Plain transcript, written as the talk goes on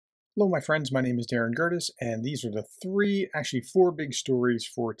Hello, my friends. My name is Gerdes, and these are the actually four big stories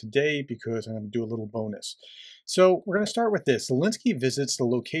for today because I'm going to do a little bonus. So we're going to start with this. Zelensky visits the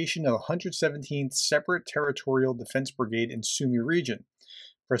location of the 117th Separate Territorial Defense Brigade in Sumy region.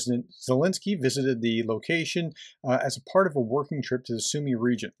 President Zelensky visited the location as a part of a working trip to the Sumy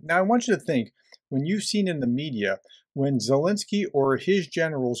region. Now, I want you to think, when you've seen in the media, when Zelensky or his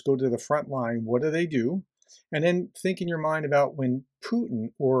generals go to the front line, what do? And then think in your mind about when Putin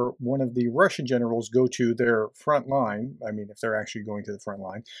or one of the Russian generals go to their front line. I mean, if they're actually going to the front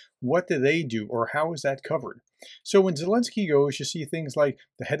line, what do they do or how is that covered? So when Zelensky goes, you see things like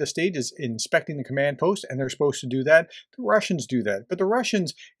the head of state is inspecting the command post, and they're supposed to do that. The Russians do that. But the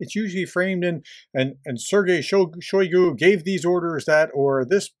Russians, it's usually framed in, and Sergei Shoigu gave these orders that, or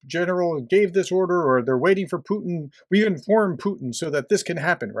this general gave this order, or they're waiting for Putin. We informed Putin so that this can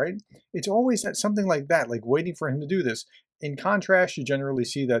happen, right? It's always something like that, like waiting for him to do this. In contrast, you generally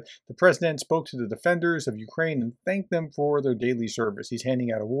see that the president spoke to the defenders of Ukraine and thanked them for their daily service. He's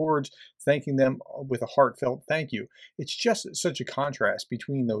handing out awards, thanking them with a heartfelt thank you. It's just such a contrast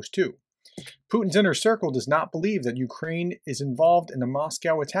between those two. Putin's inner circle does not believe that Ukraine is involved in the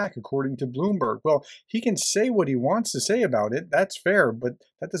Moscow attack, according to Bloomberg. Well, he can say what he wants to say about it. That's fair, but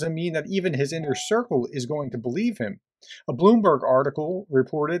that doesn't mean that even his inner circle is going to believe him. A Bloomberg article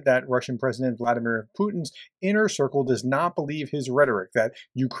reported that Russian President Vladimir Putin's inner circle does not believe his rhetoric that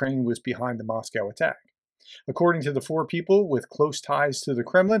Ukraine was behind the Moscow attack. According to the four people with close ties to the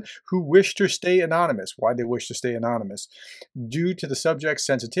Kremlin who wish to stay anonymous. Why they wish to stay anonymous? Due to the subject's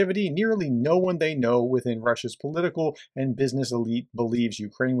sensitivity, nearly no one they know within Russia's political and business elite believes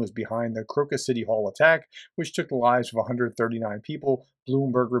Ukraine was behind the Crocus City Hall attack, which took the lives of 139 people,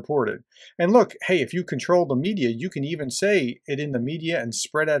 Bloomberg reported. And look, hey, if you control the media, you can even say it in the media and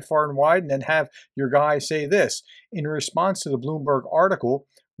spread that far and wide and then have your guy say this. In response to the Bloomberg article,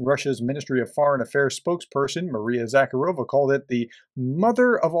 Russia's Ministry of Foreign Affairs spokesperson Maria Zakharova called it the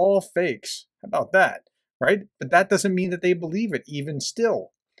mother of all fakes. How about that, right? But that doesn't mean that they believe it, even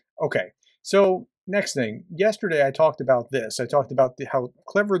still. Okay, so next thing. Yesterday I talked about this. I talked about how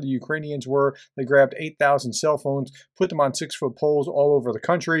clever the Ukrainians were. They grabbed 8,000 cell phones, put them on 6-foot poles all over the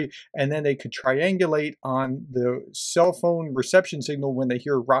country, and then they could triangulate on the cell phone reception signal when they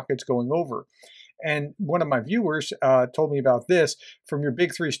hear rockets going over. And one of my viewers told me about this. From your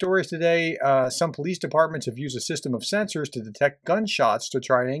big three stories today, some police departments have used a system of sensors to detect gunshots to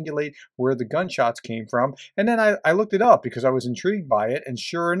triangulate where the gunshots came from. And then I looked it up because I was intrigued by it. And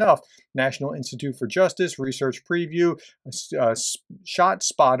sure enough, National Institute for Justice Research Preview, Shot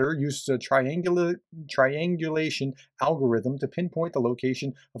Spotter uses a triangulation algorithm to pinpoint the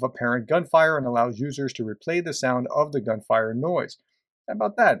location of apparent gunfire and allows users to replay the sound of the gunfire noise. How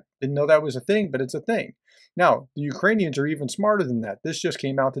about that? Didn't know that was a thing, but it's a thing. Now, the Ukrainians are even smarter than that. This just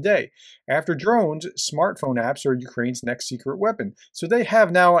came out today. After drones, smartphone apps are Ukraine's next secret weapon. So they have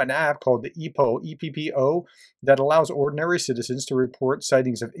now an app called the EPPO, that allows ordinary citizens to report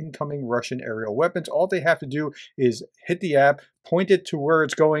sightings of incoming Russian aerial weapons. All they have to do is hit the app, point it to where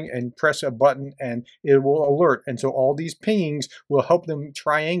it's going, and press a button, and it will alert. And so all these pings will help them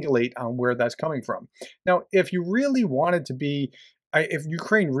triangulate on where that's coming from. Now, if you really wanted to be if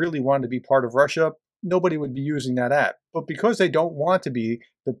Ukraine really wanted to be part of Russia, nobody would be using that app. But because they don't want to be,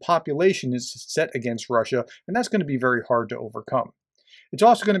 the population is set against Russia, and that's going to be very hard to overcome. It's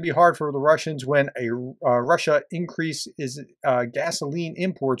also going to be hard for the Russians when Russia increases gasoline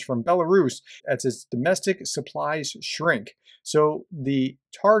imports from Belarus as its domestic supplies shrink. So the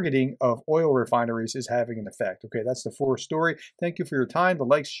targeting of oil refineries is having an effect. Okay, that's the fourth story. Thank you for your time, the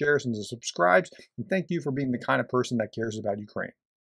likes, shares, and the subscribes. And thank you for being the kind of person that cares about Ukraine.